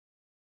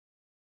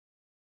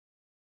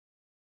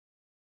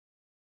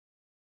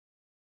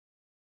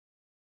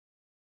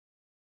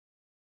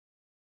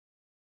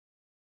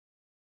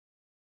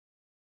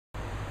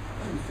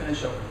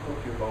finish up with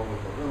Kokyu Ho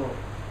with a little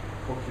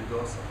Kokyu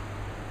Dosa.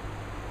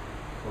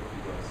 Kokyu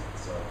Dosa.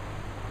 So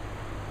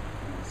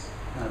it's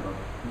kind of a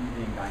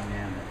breathing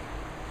dynamic.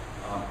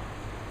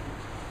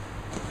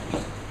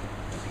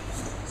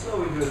 So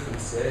we do it in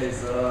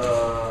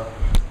Seiza.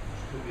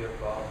 Could be a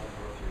problem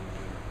for a few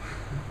minutes.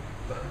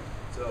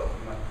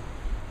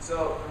 So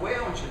the way I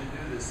want you to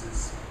do this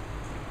is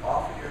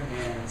offer your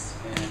hands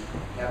and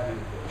have him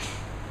push.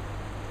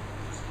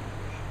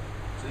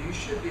 So you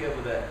should be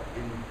able to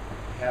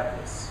have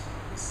this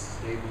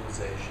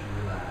stabilization,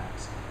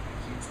 relax.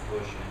 He keeps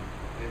pushing.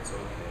 It's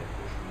okay.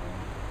 Push more.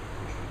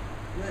 Push more.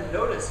 And then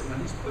notice that when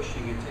he's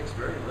pushing, it takes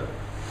very little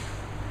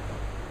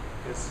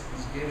because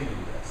he's giving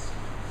you this.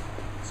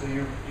 So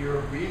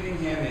you're breathing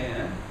him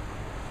in,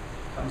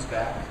 comes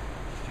back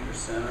to your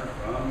center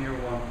from your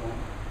 1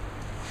 point,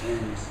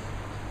 and you see.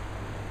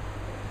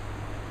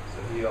 So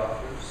he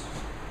offers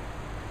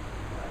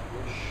that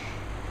push.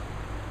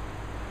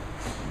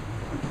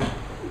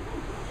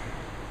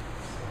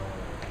 So,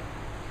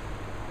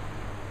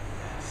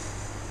 yes.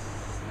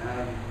 Now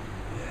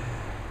yeah.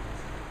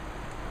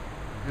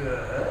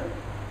 Good.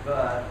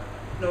 But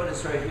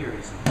notice right here,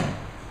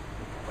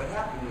 what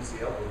happened was the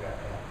elbow got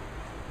back.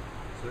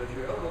 So if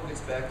your elbow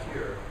gets back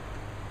here,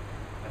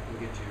 I can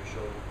get to your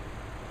shoulder.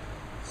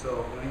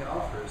 So when he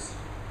offers,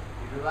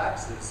 he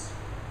relaxes.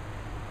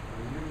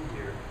 When you're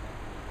here,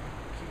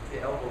 keep the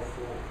elbow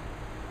forward.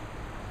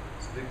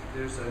 So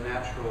there's a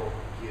natural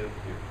give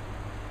here.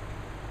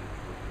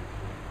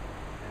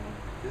 And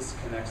this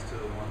connects to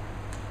the one.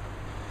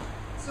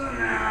 So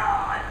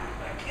now I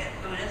can't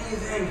do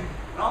anything.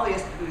 And all he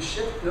has to do is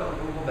shift. No,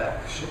 we'll go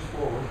back. Shift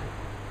forward.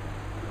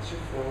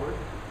 Shift forward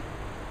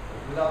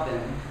without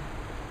bending.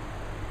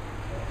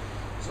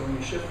 So when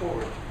you shift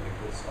forward, like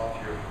this, off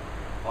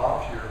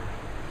your,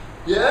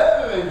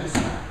 yeah, and just,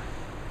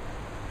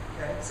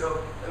 okay.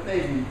 So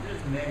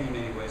there's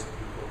many ways to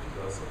do Kokyu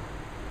Dosa,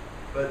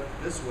 but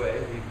this way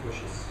he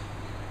pushes,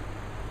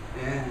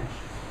 and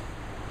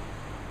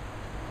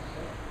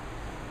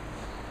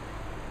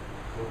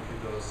Kokyu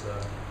Dosa,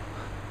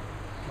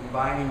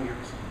 combining your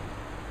ki.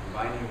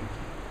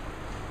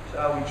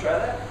 Shall we try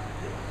that?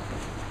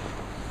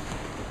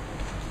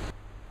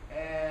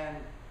 And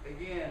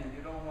again,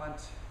 you don't want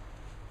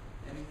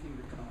anything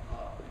to come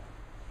up.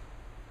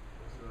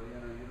 So, you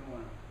don't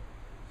want to,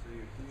 so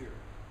you're here,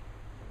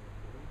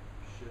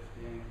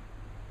 shifting,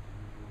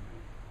 and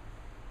moving.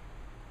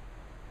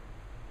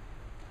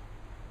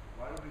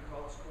 Why do we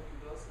call this Kokyu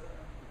Dosa?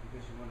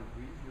 Because you want to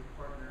breathe your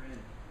partner in.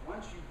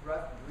 Once you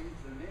breathe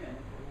them in,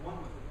 you're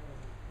one with them.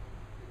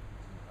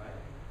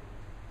 Right?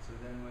 So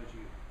then when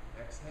you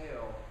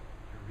exhale,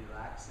 you're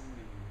relaxing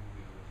and you're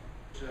moving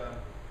with them.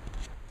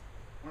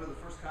 One of the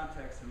first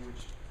contexts in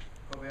which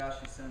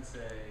Kobayashi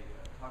Sensei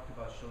talked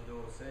about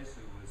Shodo Seisu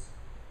was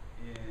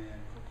in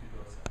Kokyu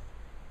Dosa.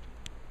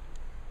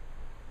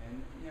 And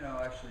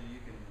actually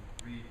you can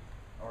read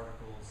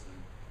articles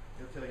and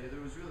he'll tell you there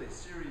was really a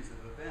series of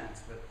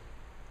events, but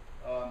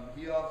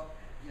he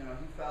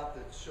felt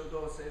that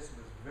Shodo Seisu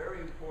was very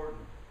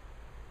important,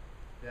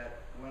 that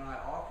when I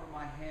offer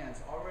my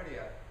hands, already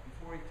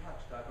before he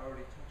touched, I've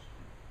already touched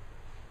him.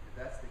 If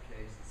that's the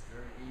case, it's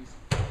very easy.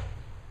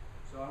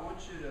 So I want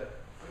you to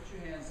put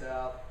your hands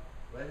out,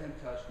 let him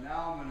touch.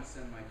 Now I'm going to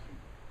send my ki.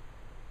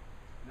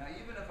 Now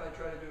even if I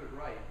try to do it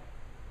right,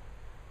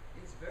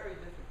 it's very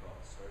difficult.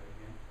 Start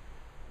again.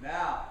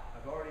 Now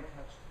I've already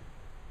touched him.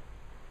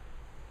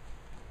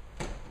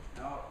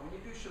 Now when you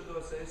do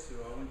Shodo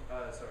Seisu,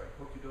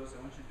 Kokyu Dosa,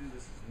 I want you to do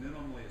this as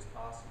minimally as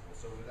possible.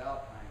 So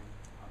without time,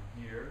 I'm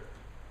here.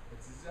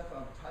 It's as if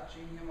I'm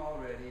touching him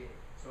already.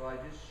 So I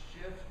just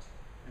shift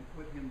and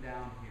put him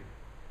down here.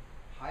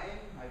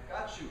 Haim, I've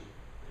got you.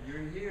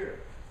 You're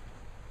here.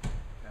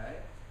 Okay?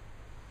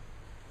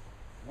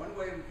 One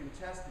way we can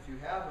test if you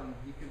have him,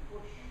 he can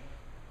push.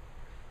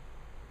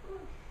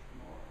 Push.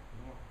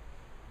 More.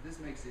 This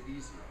makes it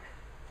easier.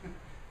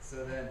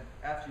 So then,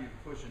 after you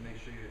push and make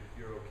sure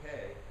you're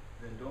okay,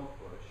 then don't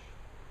push.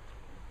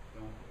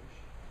 Don't push.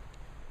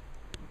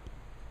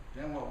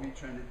 Then what we're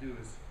trying to do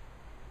is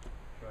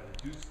try to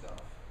do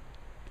stuff.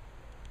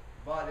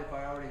 But if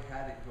I already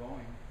had it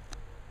going,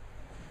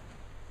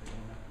 I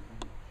don't have to do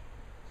much.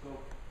 So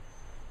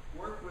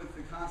work with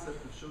the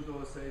concept of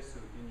Shodo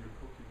Seisu in your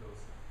Kokyu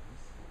Dosa.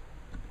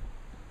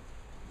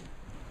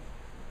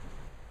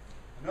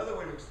 Another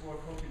way to explore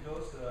Kokyu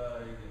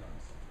Dosa,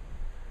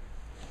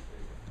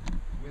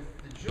 with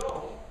the Jo,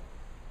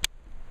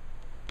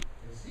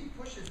 as he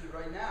pushes it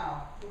right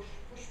now,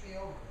 push me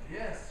over.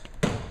 Yes,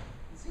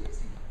 it's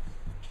easy.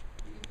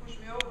 You can push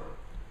me over.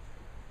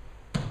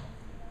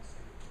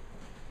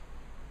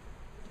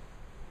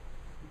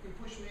 You can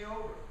push me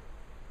over.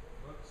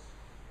 Whoops.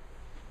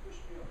 Push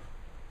me over.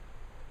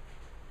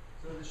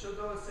 So the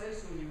Shodo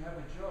Seisu, when you have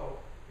a Jo,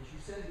 is you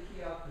send the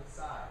ki out to the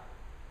side.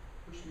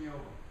 Push me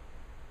over.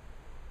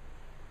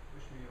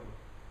 Push me over.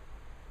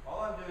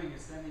 All I'm doing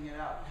is sending it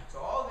out. So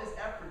all this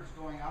effort is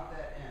going out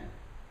that end.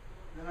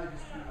 Then I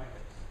just turn my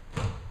hips.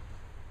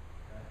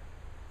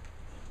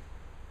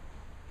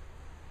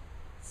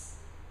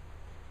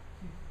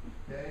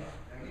 Okay? Okay?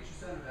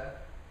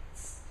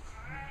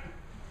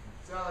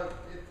 So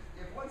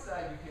if one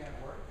side you can't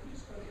work, then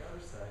just go to the other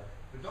side.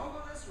 But don't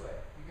go this way,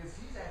 because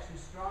he's actually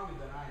stronger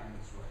than I am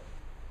this way.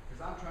 Because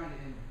I'm trying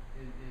to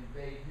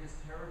invade his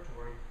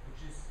territory,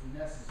 which just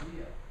messes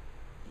me up.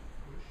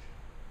 Push.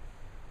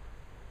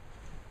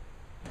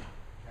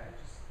 Okay,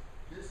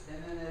 just,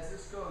 and then as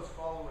this goes,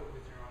 follow it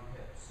with your own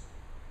hips.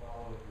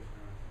 Follow it with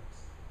your own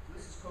hips. So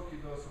this is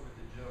Kokyu Dosa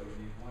with the jo. You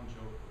need one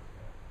jo per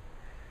head.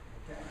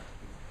 Okay?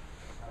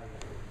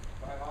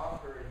 If I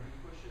offer and he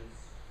pushes,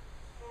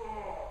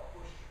 oh,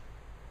 push.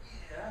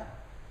 Yeah.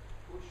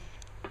 Push.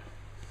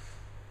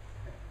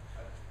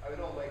 I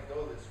don't let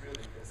go this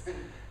really,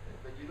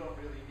 but you don't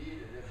really need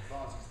it as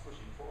long as he's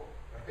pushing forward,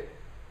 right?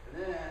 And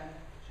then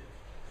shift.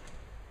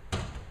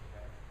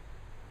 Okay.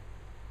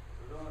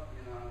 So don't,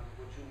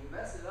 what you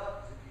mess it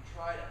up is if you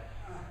try to,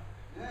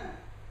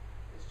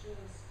 it's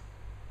just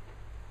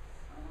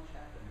not much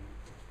happening.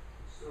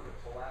 It sort of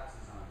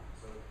collapses on you.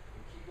 So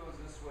the key goes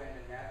this way and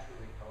it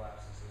naturally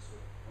collapses this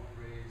way. Don't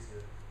raise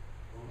it.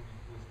 Don't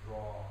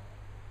withdraw.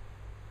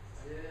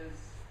 It is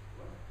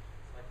what?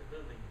 It's like a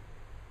building,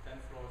 10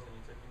 floors, and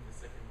you're taking the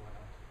second one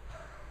out.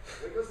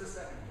 There goes the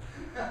second one.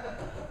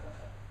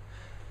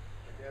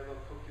 Okay, a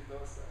little Kokyu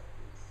Dosa.